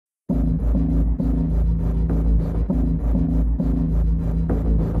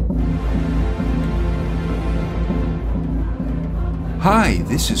Hi,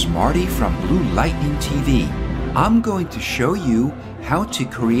 this is Marty from Blue Lightning TV. I'm going to show you how to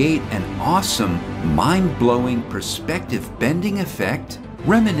create an awesome, mind-blowing perspective bending effect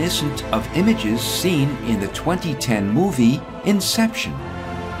reminiscent of images seen in the 2010 movie Inception.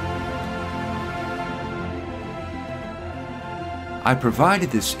 I provided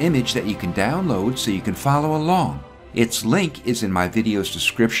this image that you can download so you can follow along. Its link is in my video's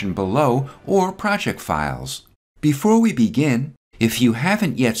description below or project files. Before we begin, if you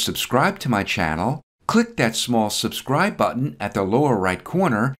haven't yet subscribed to my channel, click that small subscribe button at the lower right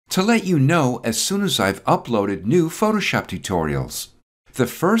corner to let you know as soon as I've uploaded new Photoshop tutorials. The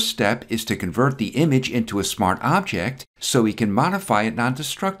first step is to convert the image into a smart object so we can modify it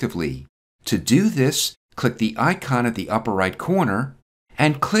non-destructively. To do this, click the icon at the upper right corner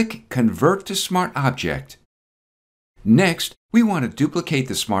and click Convert to Smart Object. Next, we want to duplicate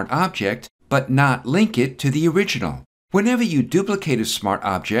the smart object but not link it to the original. Whenever you duplicate a smart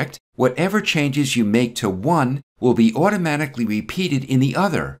object, whatever changes you make to one will be automatically repeated in the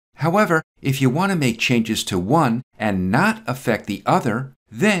other. However, if you want to make changes to one and not affect the other,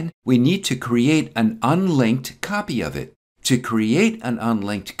 then we need to create an unlinked copy of it. To create an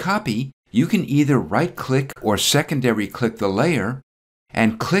unlinked copy, you can either right-click or secondary-click the layer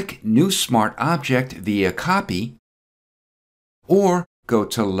and click New Smart Object via Copy, or go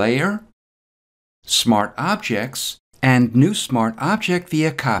to Layer, Smart Objects, and New Smart Object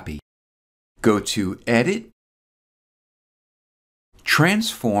via Copy. Go to Edit,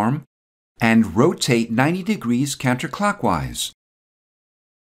 Transform, and rotate 90 degrees counterclockwise.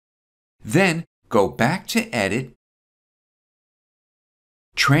 Then go back to Edit,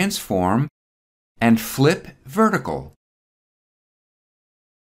 Transform, and flip vertical.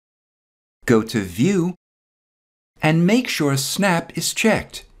 Go to View and make sure Snap is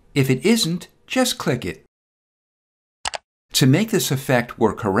checked. If it isn't, just click it. To make this effect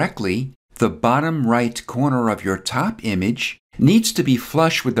work correctly, the bottom right corner of your top image needs to be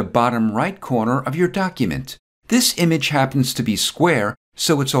flush with the bottom right corner of your document. This image happens to be square,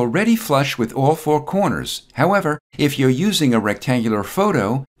 so it's already flush with all four corners. However, if you're using a rectangular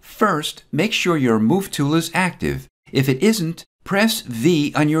photo, first make sure your Move tool is active. If it isn't, press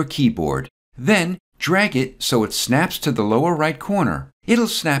V on your keyboard. Then drag it so it snaps to the lower right corner. It'll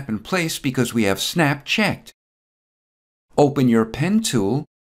snap in place because we have Snap checked. Open your Pen tool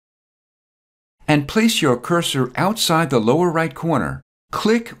and place your cursor outside the lower right corner.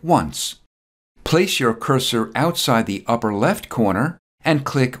 Click once. Place your cursor outside the upper left corner and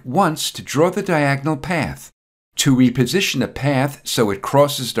click once to draw the diagonal path. To reposition the path so it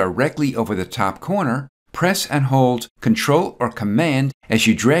crosses directly over the top corner, press and hold Ctrl or Command as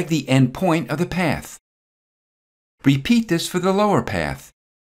you drag the end point of the path. Repeat this for the lower path.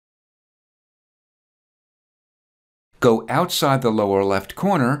 Go outside the lower left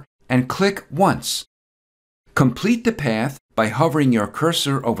corner and click once. Complete the path by hovering your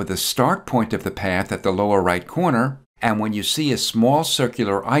cursor over the start point of the path at the lower right corner, and when you see a small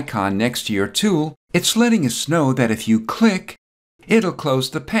circular icon next to your tool, it's letting us know that if you click, it'll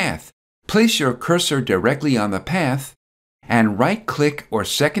close the path. Place your cursor directly on the path and right-click or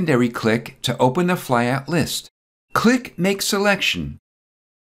secondary-click to open the flyout list. Click Make Selection.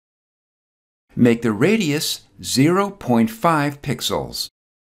 Make the radius 0.5 pixels.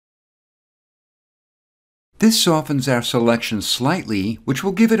 This softens our selection slightly, which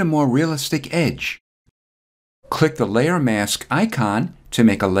will give it a more realistic edge. Click the Layer Mask icon to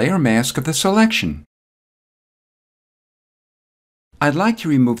make a layer mask of the selection. I'd like to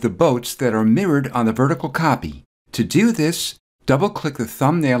remove the boats that are mirrored on the vertical copy. To do this, double-click the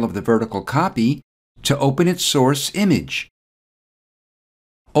thumbnail of the vertical copy to open its source image.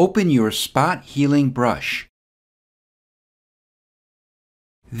 Open your spot healing brush.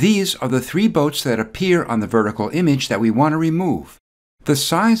 These are the three boats that appear on the vertical image that we want to remove. The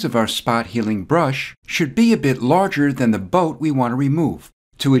size of our spot healing brush should be a bit larger than the boat we want to remove.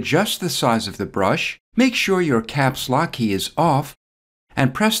 To adjust the size of the brush, make sure your caps lock key is off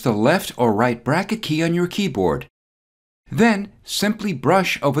and press the left or right bracket key on your keyboard. Then simply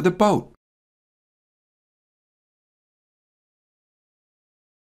brush over the boat.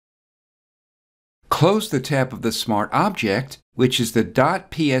 Close the tab of the Smart Object, which is the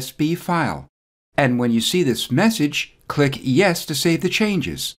 .psb file. And when you see this message, click Yes to save the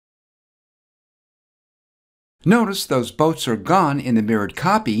changes. Notice those boats are gone in the mirrored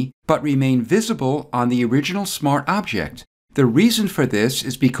copy, but remain visible on the original Smart Object. The reason for this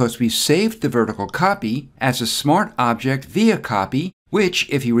is because we saved the vertical copy as a Smart Object via Copy, which,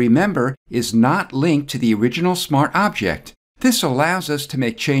 if you remember, is not linked to the original Smart Object. This allows us to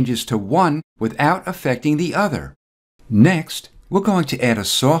make changes to one without affecting the other. Next, we're going to add a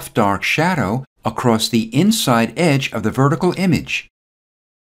soft dark shadow across the inside edge of the vertical image.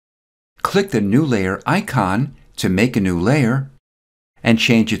 Click the New Layer icon to make a new layer and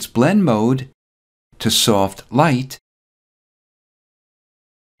change its blend mode to Soft Light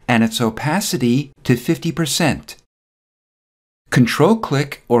and its opacity to 50%.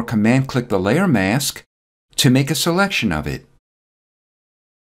 Control-click or Command-click the layer mask to make a selection of it.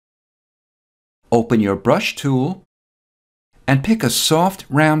 Open your brush tool and pick a soft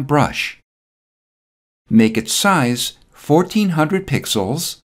round brush. Make its size 1400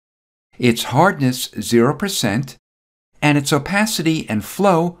 pixels, its hardness 0%, and its opacity and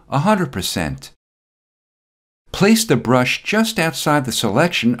flow 100%. Place the brush just outside the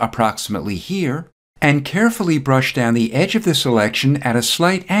selection approximately here, and carefully brush down the edge of the selection at a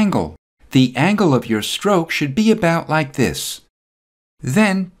slight angle. The angle of your stroke should be about like this.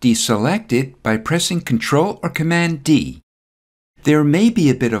 Then deselect it by pressing Ctrl or Command D. There may be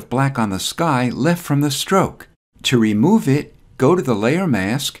a bit of black on the sky left from the stroke. To remove it, go to the layer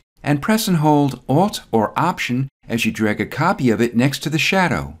mask and press and hold Alt or Option as you drag a copy of it next to the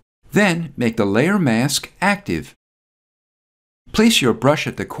shadow. Then make the layer mask active. Place your brush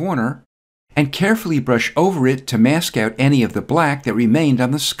at the corner and carefully brush over it to mask out any of the black that remained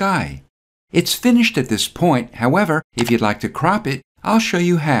on the sky. It's finished at this point. However, if you'd like to crop it, I'll show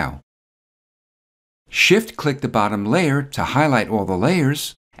you how. Shift-click the bottom layer to highlight all the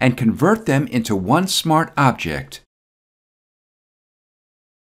layers and convert them into one smart object.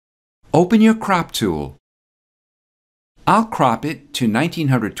 Open your crop tool. I'll crop it to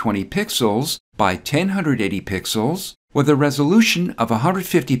 1920 pixels by 1080 pixels with a resolution of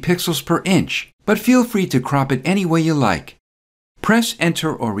 150 pixels per inch, but feel free to crop it any way you like. Press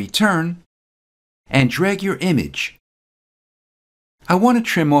Enter or Return and drag your image. I want to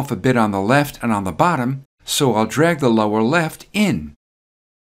trim off a bit on the left and on the bottom, so I'll drag the lower left in.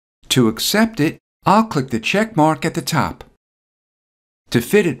 To accept it, I'll click the check mark at the top. To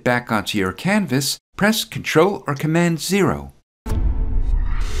fit it back onto your canvas, press Ctrl or Command 0.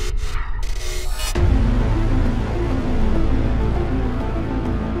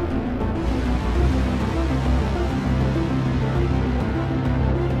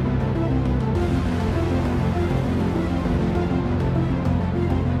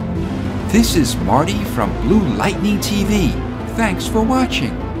 This is Marty from Blue Lightning TV. Thanks for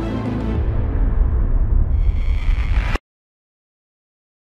watching.